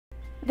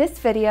This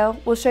video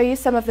will show you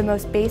some of the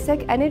most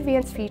basic and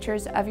advanced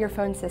features of your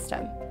phone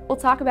system. We'll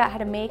talk about how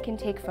to make and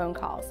take phone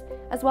calls,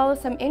 as well as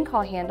some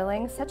in-call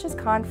handling such as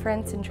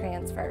conference and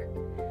transfer.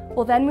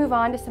 We'll then move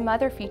on to some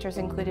other features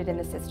included in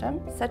the system,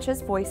 such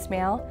as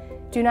voicemail,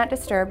 do not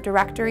disturb,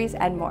 directories,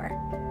 and more.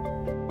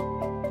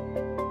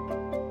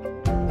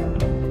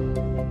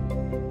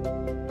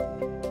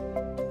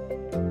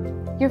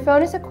 Your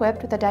phone is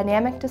equipped with a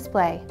dynamic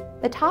display.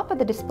 The top of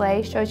the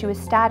display shows you a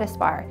status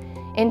bar,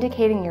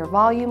 indicating your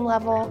volume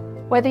level,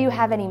 whether you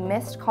have any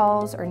missed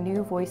calls or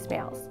new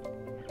voicemails.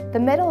 The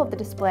middle of the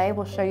display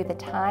will show you the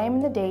time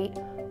and the date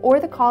or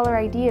the caller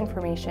ID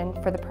information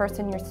for the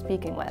person you're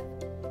speaking with.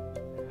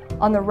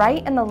 On the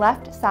right and the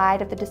left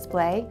side of the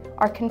display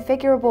are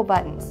configurable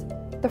buttons.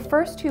 The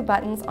first two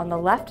buttons on the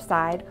left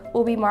side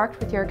will be marked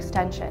with your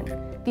extension.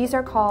 These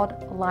are called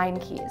line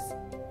keys.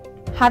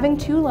 Having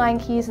two line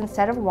keys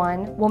instead of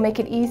one will make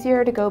it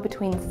easier to go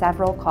between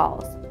several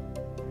calls.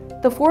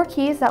 The four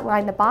keys that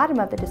line the bottom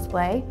of the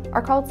display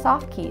are called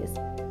soft keys.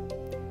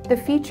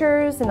 The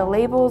features and the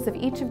labels of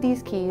each of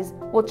these keys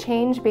will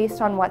change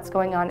based on what's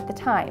going on at the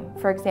time,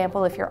 for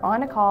example, if you're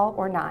on a call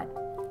or not.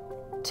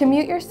 To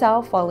mute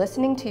yourself while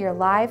listening to your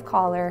live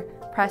caller,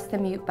 press the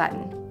mute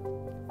button.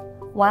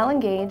 While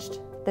engaged,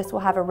 this will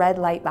have a red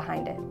light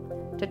behind it.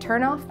 To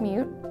turn off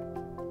mute,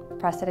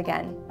 press it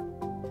again.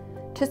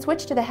 To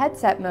switch to the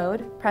headset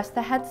mode, press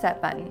the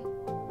headset button.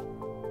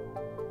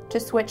 To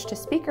switch to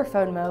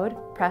speakerphone mode,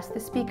 press the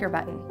speaker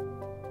button.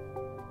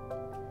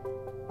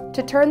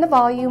 To turn the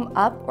volume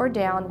up or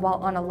down while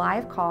on a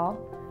live call,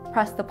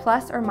 press the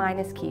plus or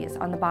minus keys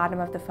on the bottom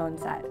of the phone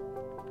set.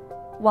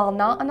 While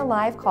not on a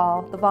live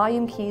call, the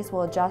volume keys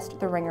will adjust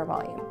the ringer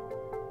volume.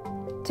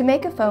 To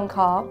make a phone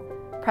call,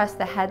 press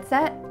the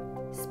headset,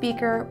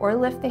 speaker, or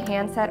lift the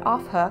handset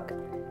off hook,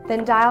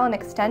 then dial an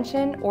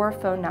extension or a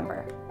phone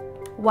number.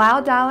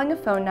 While dialing a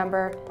phone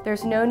number,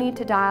 there's no need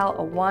to dial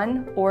a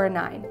 1 or a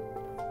 9.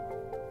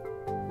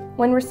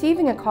 When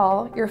receiving a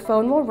call, your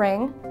phone will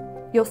ring,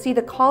 you'll see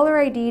the caller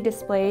ID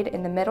displayed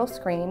in the middle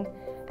screen,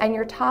 and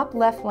your top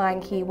left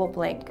line key will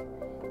blink.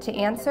 To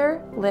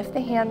answer, lift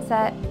the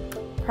handset,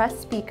 press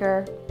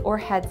speaker or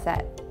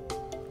headset.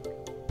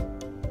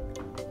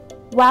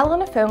 While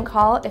on a phone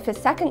call, if a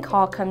second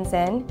call comes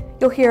in,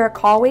 you'll hear a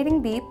call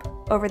waiting beep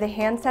over the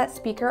handset,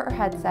 speaker, or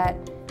headset,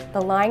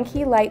 the line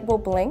key light will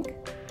blink,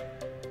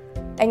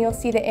 and you'll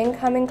see the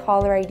incoming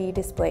caller ID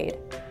displayed.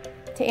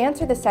 To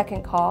answer the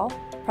second call,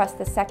 press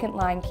the second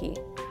line key.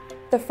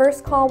 The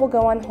first call will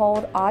go on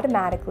hold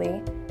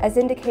automatically, as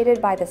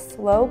indicated by the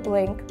slow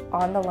blink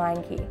on the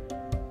line key.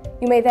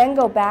 You may then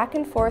go back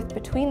and forth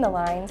between the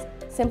lines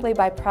simply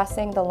by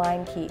pressing the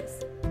line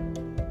keys.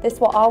 This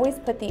will always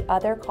put the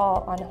other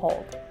call on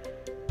hold.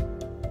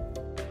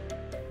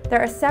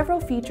 There are several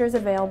features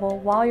available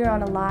while you're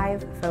on a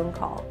live phone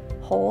call: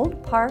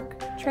 hold,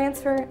 park,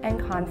 transfer, and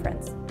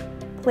conference.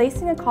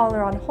 Placing a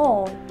caller on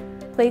hold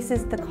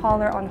places the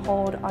caller on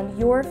hold on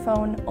your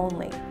phone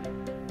only.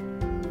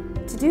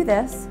 To do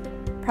this,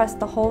 press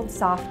the hold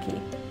soft key.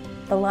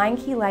 The line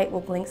key light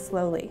will blink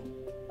slowly.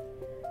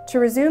 To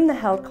resume the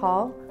held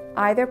call,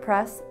 either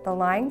press the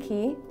line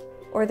key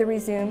or the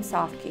resume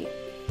soft key.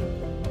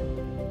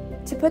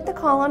 To put the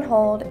call on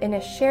hold in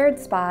a shared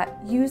spot,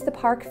 use the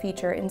park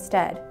feature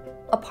instead.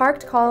 A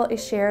parked call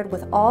is shared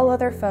with all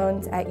other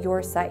phones at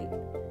your site.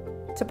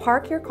 To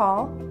park your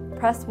call,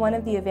 press one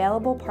of the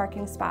available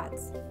parking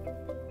spots.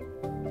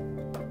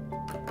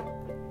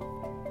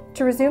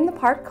 To resume the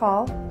parked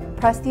call,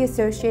 press the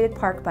associated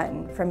park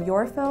button from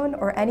your phone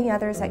or any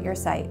others at your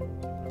site.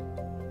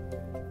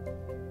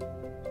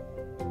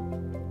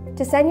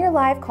 To send your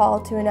live call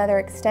to another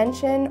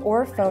extension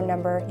or phone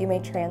number, you may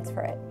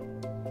transfer it.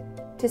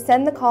 To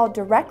send the call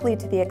directly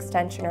to the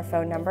extension or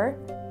phone number,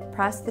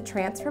 press the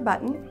transfer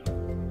button,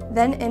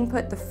 then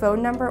input the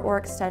phone number or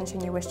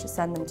extension you wish to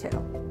send them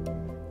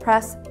to.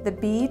 Press the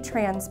B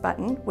trans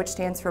button, which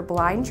stands for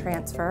blind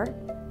transfer,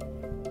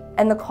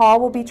 and the call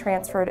will be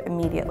transferred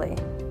immediately.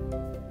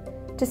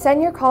 To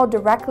send your call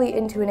directly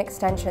into an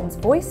extension's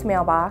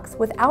voicemail box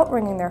without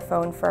ringing their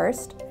phone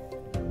first,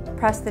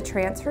 press the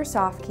transfer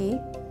soft key,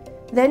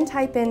 then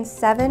type in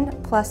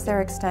 7 plus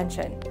their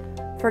extension.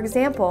 For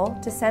example,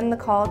 to send the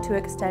call to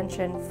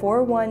extension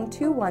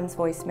 4121's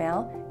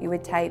voicemail, you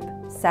would type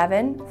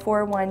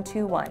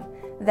 74121,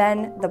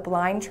 then the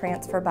blind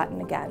transfer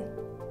button again.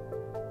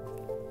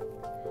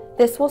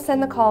 This will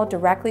send the call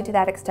directly to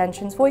that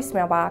extension's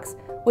voicemail box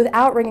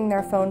without ringing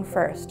their phone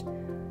first.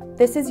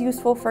 This is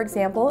useful, for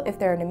example, if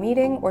they're in a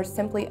meeting or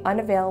simply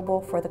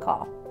unavailable for the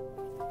call.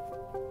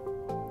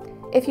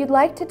 If you'd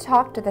like to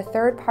talk to the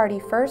third party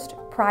first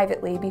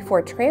privately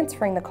before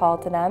transferring the call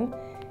to them,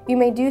 you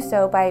may do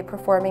so by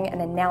performing an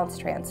announce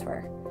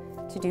transfer.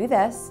 To do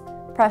this,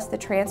 press the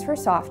transfer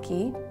soft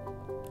key,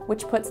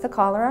 which puts the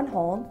caller on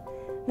hold,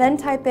 then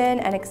type in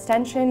an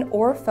extension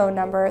or phone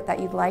number that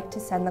you'd like to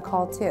send the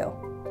call to.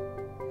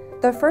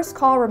 The first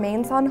call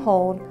remains on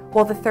hold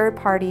while the third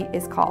party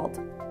is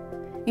called.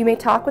 You may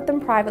talk with them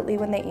privately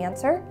when they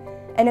answer,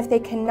 and if they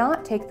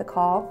cannot take the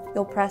call,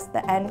 you'll press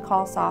the end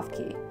call soft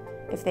key.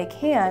 If they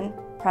can,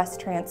 press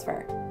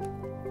transfer.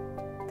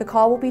 The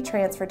call will be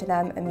transferred to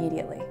them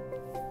immediately.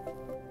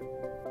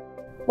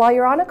 While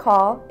you're on a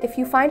call, if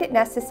you find it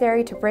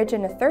necessary to bridge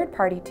in a third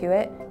party to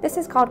it, this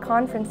is called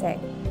conferencing.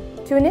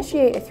 To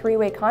initiate a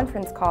three-way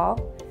conference call,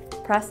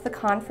 press the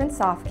conference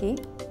soft key,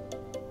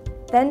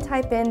 then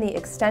type in the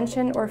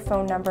extension or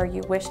phone number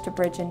you wish to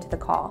bridge into the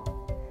call.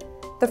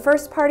 The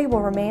first party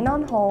will remain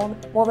on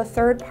hold while the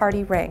third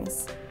party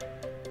rings.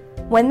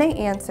 When they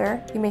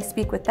answer, you may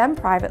speak with them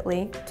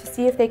privately to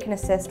see if they can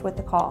assist with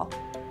the call.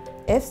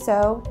 If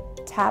so,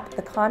 tap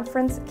the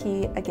conference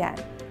key again,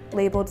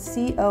 labeled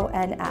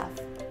CONF.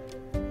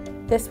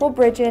 This will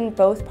bridge in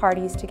both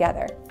parties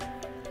together.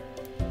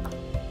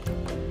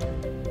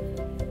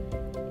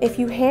 If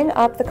you hang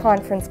up the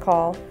conference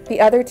call, the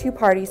other two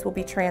parties will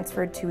be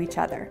transferred to each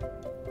other.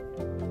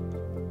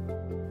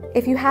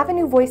 If you have a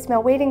new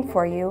voicemail waiting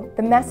for you,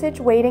 the message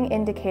waiting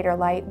indicator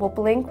light will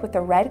blink with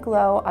a red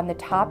glow on the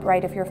top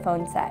right of your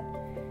phone set.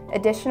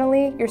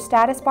 Additionally, your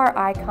status bar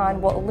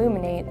icon will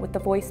illuminate with the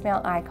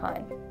voicemail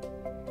icon.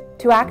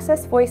 To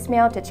access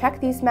voicemail to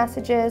check these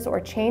messages or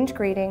change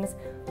greetings,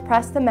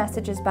 press the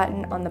Messages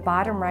button on the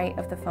bottom right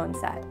of the phone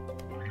set.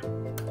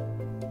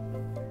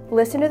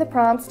 Listen to the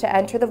prompts to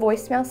enter the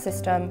voicemail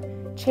system,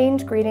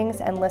 change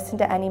greetings, and listen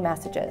to any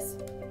messages.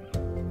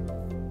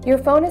 Your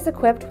phone is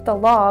equipped with a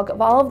log of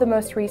all of the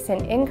most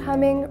recent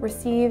incoming,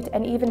 received,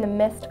 and even the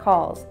missed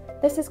calls.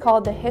 This is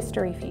called the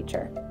History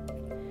feature.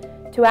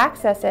 To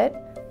access it,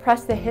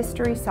 press the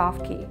History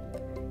soft key.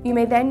 You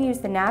may then use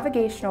the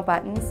navigational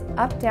buttons,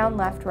 up, down,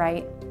 left,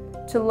 right,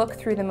 to look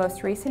through the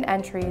most recent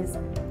entries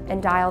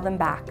and dial them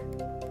back.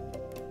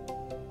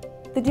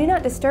 The Do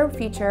Not Disturb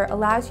feature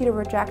allows you to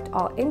reject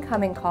all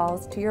incoming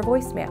calls to your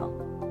voicemail.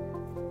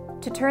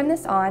 To turn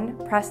this on,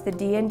 press the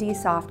D&D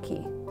soft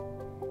key.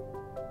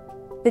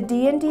 The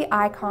D&D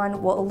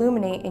icon will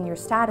illuminate in your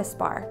status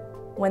bar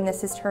when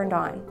this is turned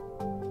on.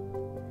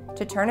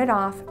 To turn it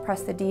off,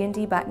 press the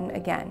D&D button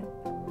again.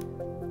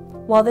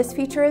 While this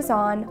feature is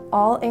on,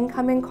 all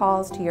incoming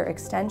calls to your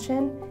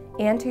extension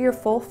and to your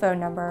full phone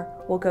number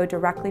will go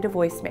directly to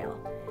voicemail.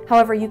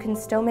 However, you can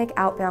still make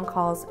outbound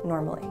calls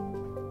normally.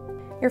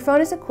 Your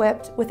phone is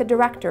equipped with a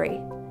directory.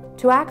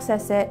 To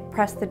access it,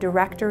 press the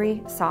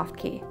Directory soft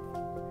key.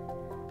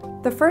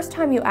 The first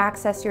time you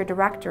access your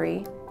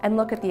directory and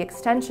look at the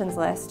extensions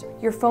list,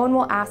 your phone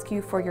will ask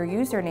you for your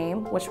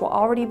username, which will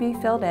already be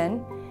filled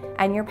in,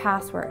 and your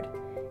password.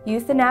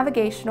 Use the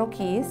navigational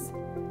keys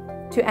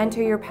to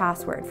enter your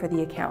password for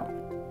the account.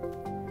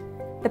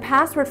 The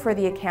password for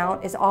the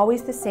account is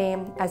always the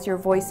same as your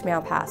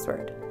voicemail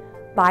password.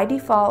 By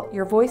default,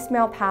 your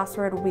voicemail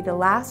password will be the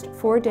last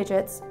 4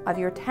 digits of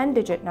your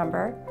 10-digit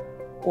number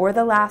or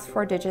the last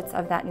 4 digits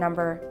of that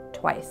number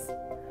twice.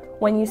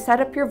 When you set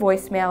up your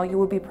voicemail, you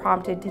will be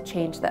prompted to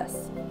change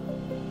this.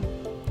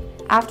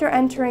 After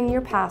entering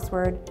your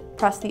password,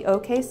 press the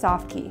OK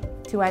soft key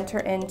to enter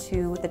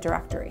into the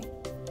directory.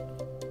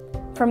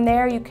 From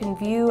there, you can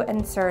view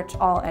and search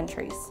all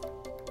entries.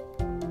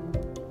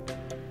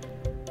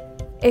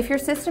 If your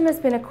system has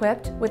been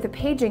equipped with a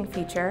paging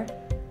feature,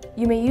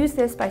 you may use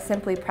this by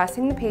simply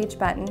pressing the page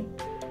button,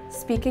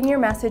 speaking your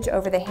message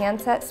over the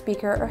handset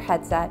speaker or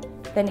headset,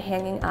 then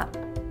hanging up.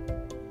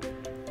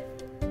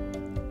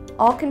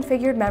 All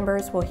configured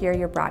members will hear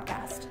your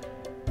broadcast.